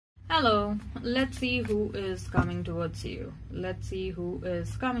Hello, let's see who is coming towards you. Let's see who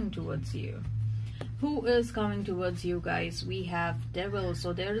is coming towards you. Who is coming towards you, guys? We have Devil.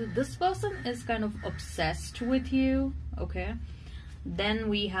 So this person is kind of obsessed with you, okay? Then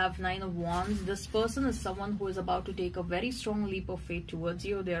we have Nine of Wands. This person is someone who is about to take a very strong leap of faith towards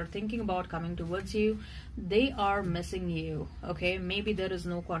you. They are thinking about coming towards you. They are missing you, okay? Maybe there is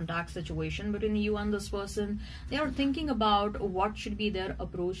no contact situation between you and this person. They are thinking about what should be their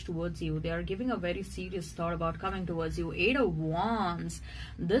approach towards you. They are giving a very serious thought about coming towards you. Eight of Wands.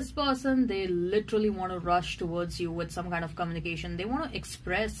 This person, they literally want to rush towards you with some kind of communication. They want to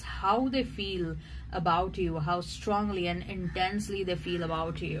express how they feel about you, how strongly and intensely they feel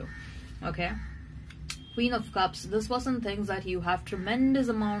about you, okay? Queen of Cups. This person thinks that you have tremendous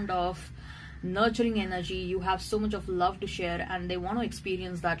amount of nurturing energy, you have so much of love to share, and they want to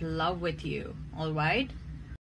experience that love with you. All right,